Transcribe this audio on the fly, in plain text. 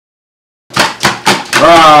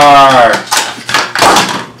Rawr.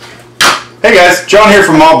 Hey guys, John here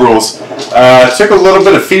from Mob Rules. Took a little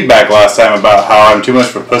bit of feedback last time about how I'm too much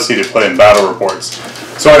of a pussy to put in battle reports.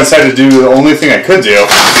 So I decided to do the only thing I could do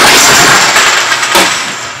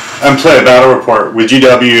and play a battle report with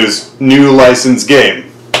GW's new licensed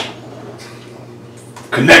game.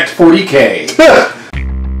 Connect 40K.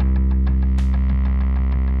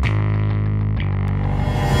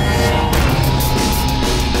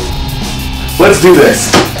 Let's do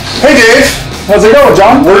this. Hey Dave, How's it going,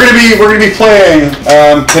 John? we're gonna be playing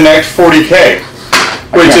Connect 40K,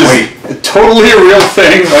 which is totally a real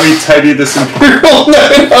thing. Let me tidy this Imperial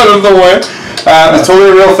Knight out of the way. It's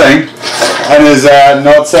totally a real thing, and is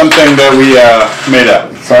not something that we made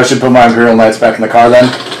up. So I should put my Imperial Knights back in the car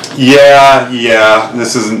then? Yeah.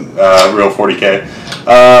 This isn't real 40K.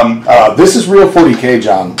 This is real 40K,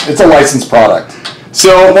 John. It's a licensed product.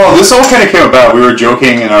 So, well, this all kind of came about. We were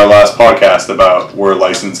joking in our last podcast about where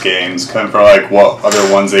licensed games come from, like what other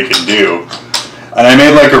ones they could do. And I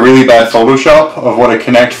made like a really bad Photoshop of what a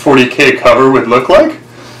Connect 40K cover would look like.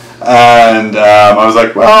 And I was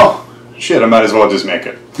like, well, shit, I might as well just make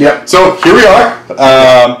it. Yep. So here we are.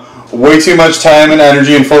 Way too much time and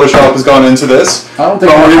energy and Photoshop has gone into this. I don't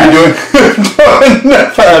think we're going to be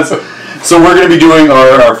doing. So we're going to be doing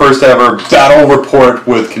our first ever battle report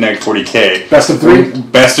with Connect 40K. Best of 3?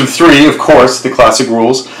 Best of 3, of course, the classic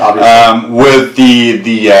rules. Obviously. With the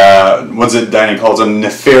what's it Danny calls him,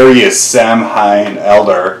 nefarious Samhain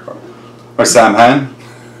Eldar. Or Samhain?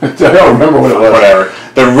 I don't remember what it was. Whatever.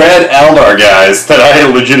 The red Eldar guys that I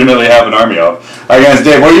legitimately have an army of. Alright guys,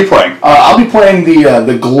 Dave, what are you playing? I'll be playing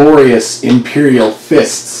the glorious Imperial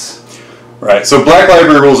Fists. Right, so Black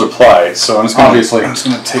Library rules apply, so I'm just going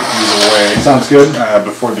to take these away. Sounds good.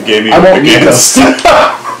 Before the game even I won't need begins. those.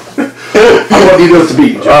 I won't need those to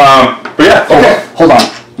beat, John. But yeah. Okay, hold on.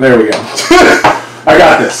 There we go. I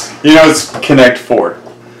got this. You know, it's Connect 4.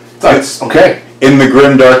 It's okay. In the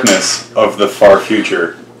grim darkness of the far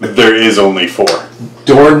future, there is only 4.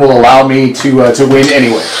 Dorn will allow me to win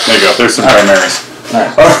anyway. There you go, there's some primaries.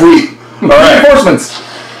 Alright, Oh, sweet. Alright. Reinforcements.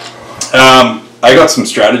 I got some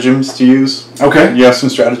stratagems to use. Okay. You have some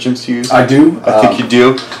stratagems to use? I do. I think you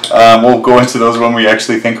do. We'll go into those when we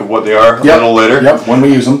actually think of what they are a little later. Yep, when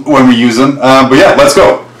we use them. When we use them. But yeah, let's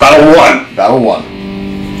go. Battle 1. Battle 1.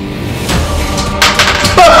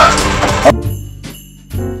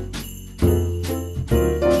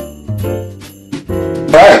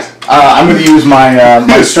 Right. I'm going to use my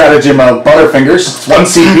my stratagem of Butterfingers. It's 1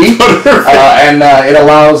 CP. And it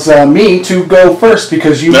allows me to go first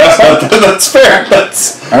because you... That's fair.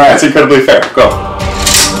 That's incredibly fair. Go.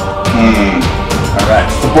 Alright.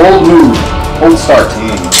 The bold move. Bold start.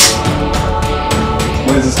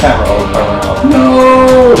 What is this camera? Oh, powering off.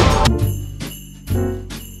 No!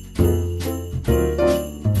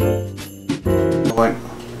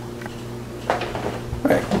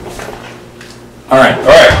 Alright.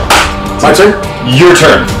 My turn? Your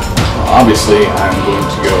turn. Obviously, I'm going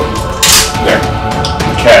to go there.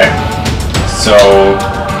 Okay. So,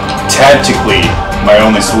 tactically, my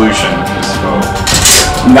only solution is to go...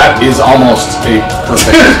 That is almost a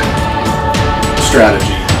perfect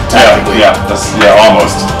strategy. Tactically. Yeah,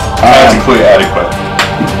 almost. Tactically adequate.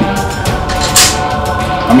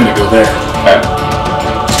 I'm going to go there. Okay.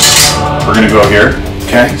 We're going to go here.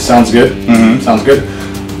 Okay, sounds good. Mm-hmm. Sounds good.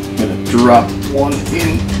 I'm going to drop one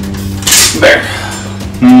in there.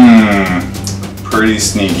 Pretty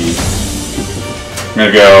sneaky. I'm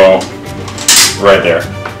going to go right there.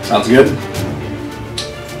 Sounds good.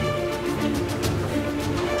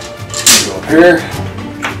 Go up here.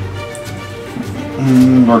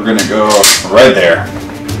 We're going to go right there.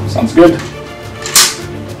 Sounds good.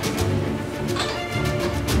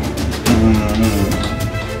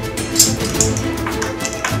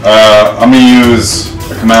 I'm going to use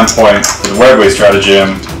a command point for the Webway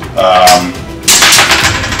stratagem,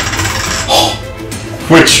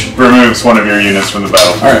 which removes one of your units from the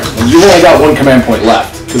battle. Alright, well, you've only got 1 command point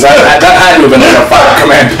left. Because that had to have been like a 5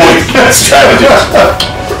 command point strategy.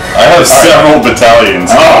 I have several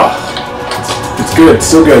battalions. Oh, it's good,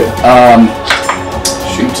 still good.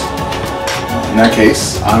 Shoot. In that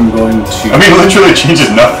case, I'm going to... I mean, it literally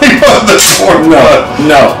changes nothing on this board.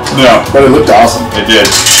 No. But it looked awesome. It did.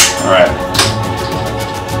 Alright.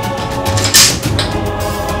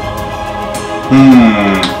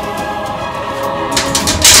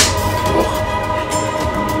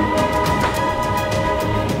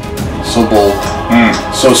 So bold.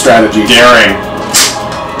 So strategy. Daring.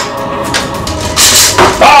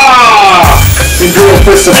 Imperial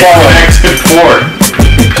Fist of Fallen. Connected 4.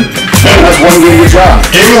 That's one game you're done.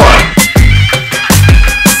 Game 1.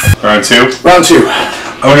 Round 2? Round 2.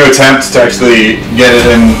 I'm going to attempt to actually get it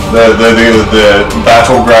in the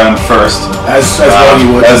battleground first. As well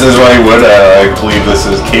you would. As well you would. I believe this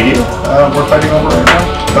is Katie we're fighting over right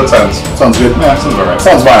now. That sounds good. Yeah, sounds alright.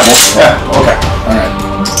 Sounds viable. Yeah, okay. Alright.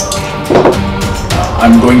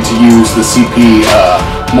 I'm going to use the CP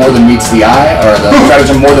more than meets the eye, or the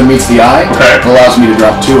stratagem more than meets the eye. Okay. It allows me to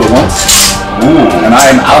drop 2 at once. Ooh. And I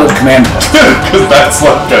am out of command. Because that's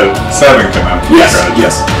like a 7 command. Yes. Strategy.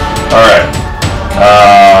 Yes. Alright.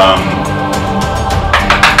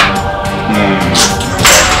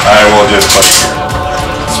 I will just play here.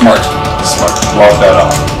 Smart. Lock that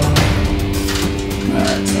off.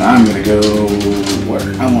 Alright, so I'm gonna go where?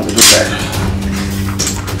 I want to go there.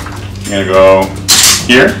 I'm gonna go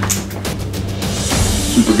here.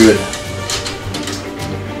 Super good.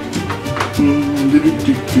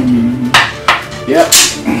 Yep.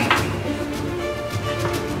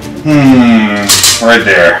 Right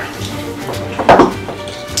there.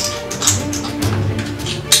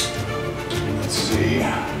 Let's see.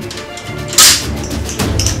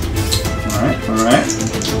 Alright.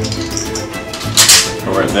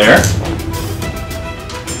 Go right there.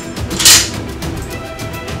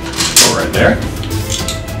 Go right there.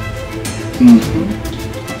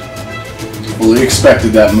 Fully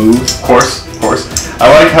expected that move. Of course. I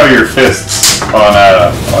like how your fists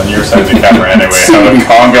on your side of the camera anyway have a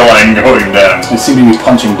conga line going down. They seem to be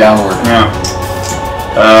punching downward. Yeah.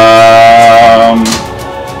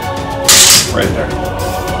 Right there.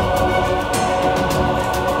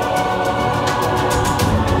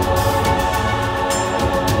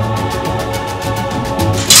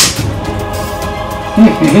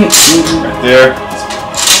 Right there.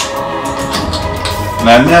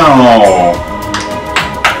 No.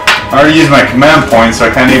 I already used my command point, so I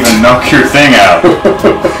can't even knock your thing out.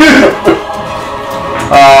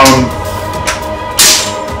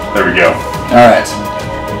 There we go. Alright.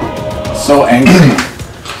 So angry.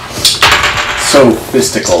 So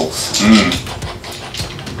fisticles.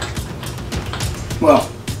 Well.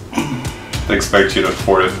 I expect you to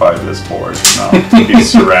fortify this board, not to be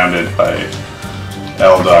surrounded by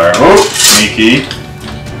Eldar. Oh, sneaky.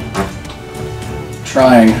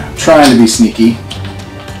 Trying to be sneaky.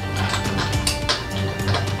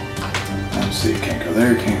 Let's see, can't go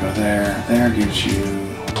there, can't go there. There gives you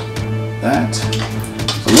that. So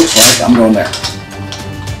it looks like I'm going there.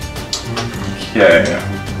 Yeah.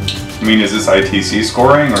 I mean, is this ITC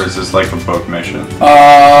scoring or is this like a book mission?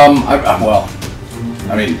 I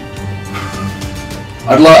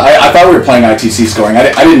thought we were playing ITC scoring. I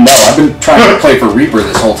didn't know. I've been trying to play for Reaper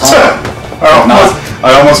this whole time.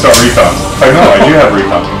 I almost got recon. I know, I do have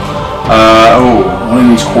recon. One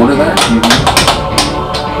in each quarter there?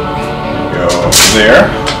 Go there.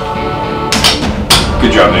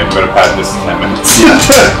 Good job, Dave. I'm going to pad this 10 minutes.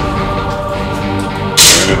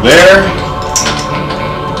 Go there.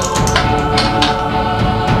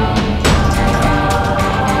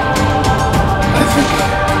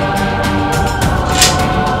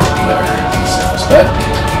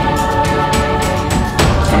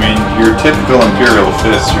 I mean, your typical Imperial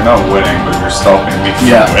fist, you're not winning, but you're stopping me from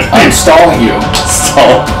winning. I'm stalling you.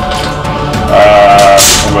 Stall.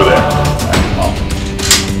 I'll go there.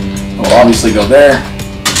 We'll obviously go there.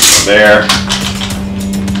 Go there.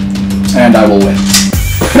 And I will win.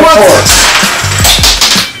 What?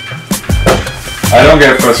 I don't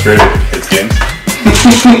get frustrated at kids games.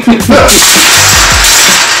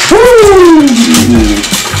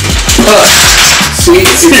 See,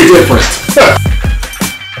 it's different.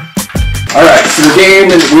 Alright, so the game,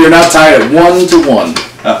 we are now tied at 1-1.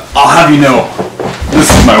 I'll have you know, this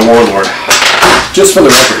is my warlord. Just for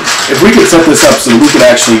the record, if we could set this up so that we could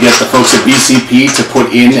actually get the folks at BCP to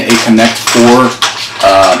put in a Connect 4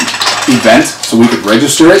 event so we could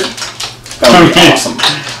register it, that would be awesome.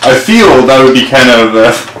 I feel that would be kind of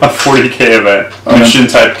a 40k event. Mission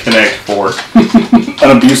type Connect 4.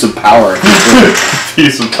 An abuse of power.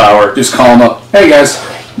 Abuse of power. Just call them up. Hey guys,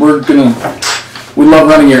 we love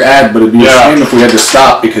running your ad, but it'd be a shame if we had to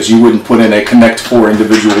stop because you wouldn't put in a Connect 4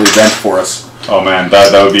 individual event for us. Oh man,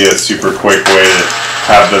 that would be a super quick way to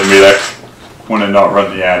have them be like, want to not run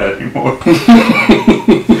the ad anymore.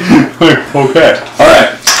 Okay.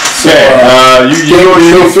 Alright. So, you go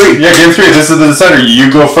game 3. Yeah, game 3. This is the center.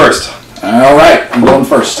 You go first. Alright, I'm going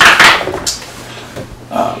first.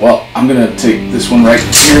 Well, I'm going to take this one right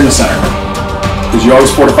here in the center. Because you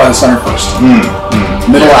always fortify the center first.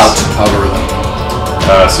 Middle out algorithm.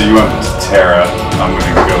 So you went to Terra. I'm going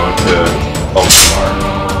to go to Ultramar.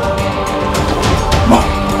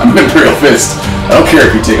 I'm an Imperial Fist. I don't care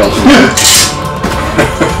if you take Ultramar.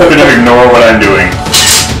 I'm going to ignore what I'm doing.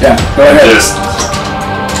 Yeah, go ahead. Just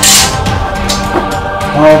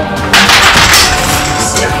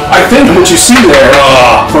I think what you see there,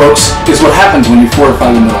 folks, is what happens when you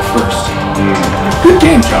fortify the middle first. Good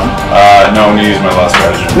game, John. No, I'm gonna use my last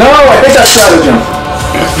stratagem. No, I think that's stratagem.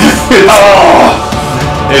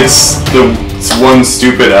 It's one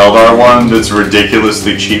stupid Eldar one that's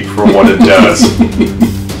ridiculously cheap for what it does.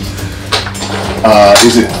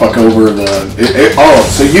 Is it fuck over the...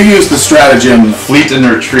 so you use the stratagem... Fleet and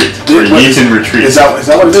retreat, or yeet and retreat. Is that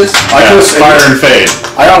what it is? Fire and fade.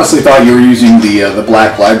 I honestly thought you were using the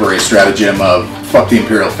Black Library stratagem of fuck the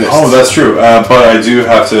Imperial Fist. Oh, that's true. But I do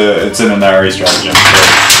have to... It's an Inari stratagem, so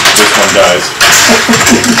this one dies.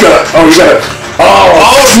 you gotta...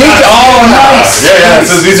 nice! Yeah,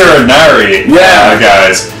 so these are Inari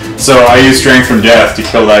guys. So I use Strength from Death to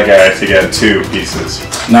kill that guy to get 2 pieces.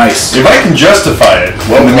 Nice. If I can justify it,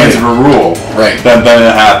 in the means of a rule, then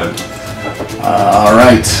it happened.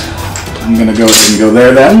 Alright. I'm gonna go ahead and go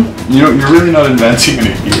there then. You know, you're really not inventing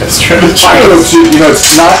any BS strategies.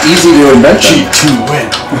 It's not easy to invent them. Cheat to win.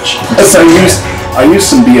 So I used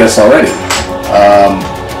some BS already.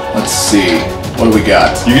 Let's see. What do we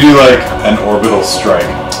got? You can do like an orbital strike,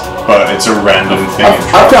 but it's a random thing.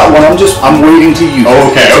 I've got one. I'm waiting to use it.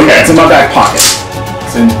 Oh, okay. It's in my back pocket.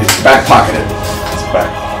 It's back pocketed. It's back.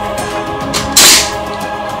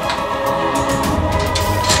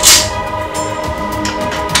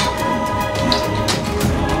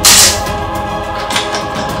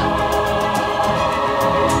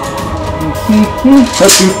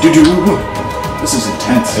 This is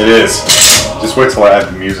intense. It is. Just wait till I add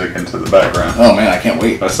the music into the background. Oh man, I can't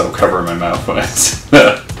wait. That's I'll cover my mouth when it's...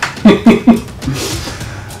 Yeah,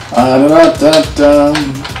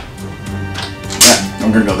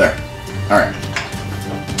 I'm gonna go there. Alright.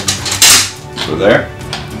 Go there.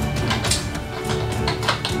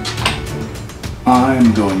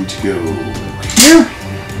 I'm going to go here.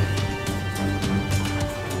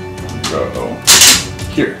 Go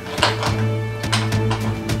here.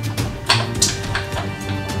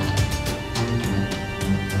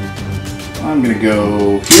 I'm gonna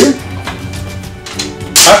go here.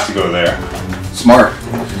 Have to go there. Smart.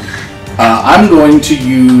 I'm going to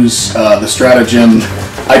use the stratagem.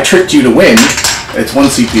 I tricked you to win. It's 1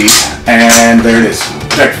 CP, and there it is.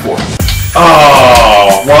 Deck 4.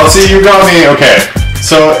 Oh, well, see, you got me. Okay,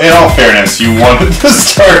 so in all fairness, you wanted the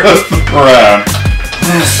start of the round,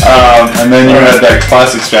 and then you had that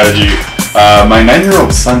classic strategy. My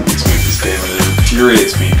 9-year-old son beats me at this game, and it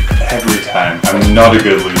infuriates me every time. I'm not a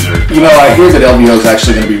good loser. You know, I hear that LVO is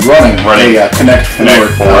actually going to be running a Connect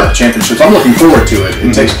 4 championships. I'm looking forward to it.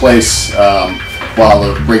 It takes place while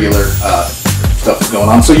the regular stuff is going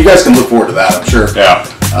on, so you guys can look forward to that, I'm sure. Yeah.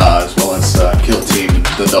 As well as Kill Team,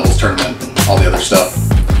 the doubles tournament, and all the other stuff.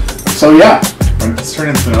 So yeah. When did this turn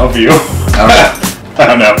into an LVO? I don't know. I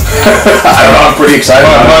don't know. I don't know. I'm pretty excited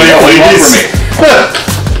about it.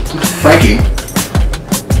 Frankie,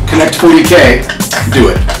 Connect 40K. Do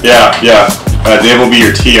it. Yeah. Dave will be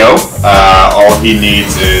your TO. All he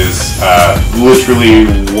needs is literally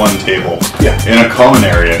 1 table. Yeah. In a common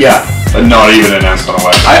area. Yeah. But not even announced on a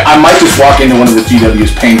website. I might just walk into one of the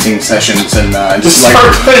GW's painting sessions and just like...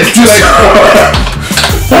 start playing.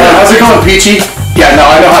 how's it going, Peachy? Yeah, no,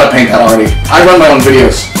 I know how to paint that already. I run my own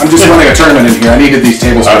videos. I'm just running a tournament in here. I needed these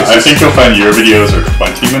table spaces. I think you'll find your videos are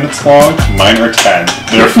 20 minutes long. Mine are 10.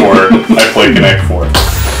 Therefore, I play Connect 4.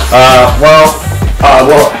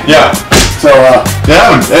 Yeah. So,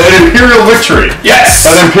 yeah, an Imperial victory. Yes!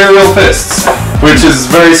 An Imperial Fists, which is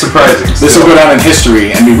very surprising. This will go down in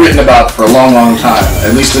history and be written about for a long, long time.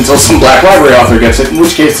 At least until some Black Library author gets it, in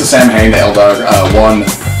which case the Sam Hain, the Eldar won,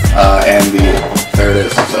 and there it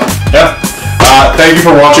is. So. Yeah. Thank you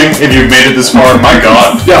for watching. If you've made it this far, my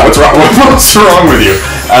God. Yeah, what's wrong? What's wrong with you?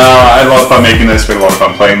 I had a lot of fun making this. We had a lot of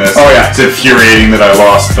fun playing this. Oh yeah. It's infuriating that I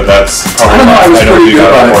lost, but that's probably I was pretty good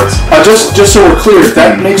about it. Just so we're clear,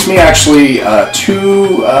 that makes me actually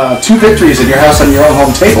two victories in your house on your own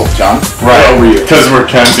home table, John. Right. Over you. Because we're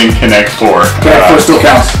counting Connect 4. Connect 4 still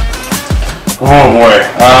counts. Oh boy.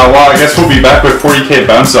 Well, I guess we'll be back with 40K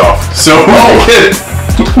bounce off. So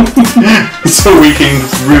so we can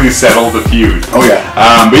really settle the feud. Oh yeah.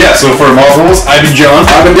 But yeah, so for Marvels, I've been John.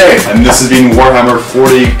 I've been Dave. And this has been Warhammer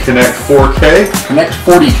 40 Connect 4K. Connect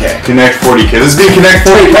 40K. Connect 40K. This has been Connect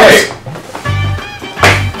 40K.